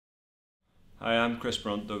Hi, I'm Chris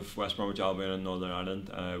Brunt of West Bromwich, Albion in Northern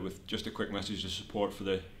Ireland, with just a quick message of support for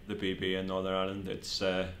the BB in Northern Ireland.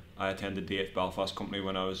 I attended the 8th Belfast Company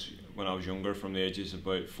when I was younger, from the ages of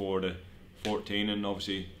about 4 to 14, and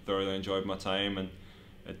obviously thoroughly enjoyed my time, and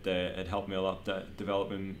it helped me a lot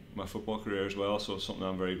developing my football career as well. So it's something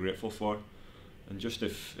I'm very grateful for. And just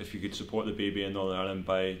if you could support the BB in Northern Ireland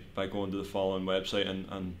by going to the following website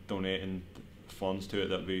and donating funds to it,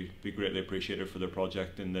 that would be greatly appreciated for the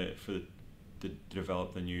project and to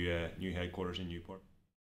develop the new headquarters in Newport.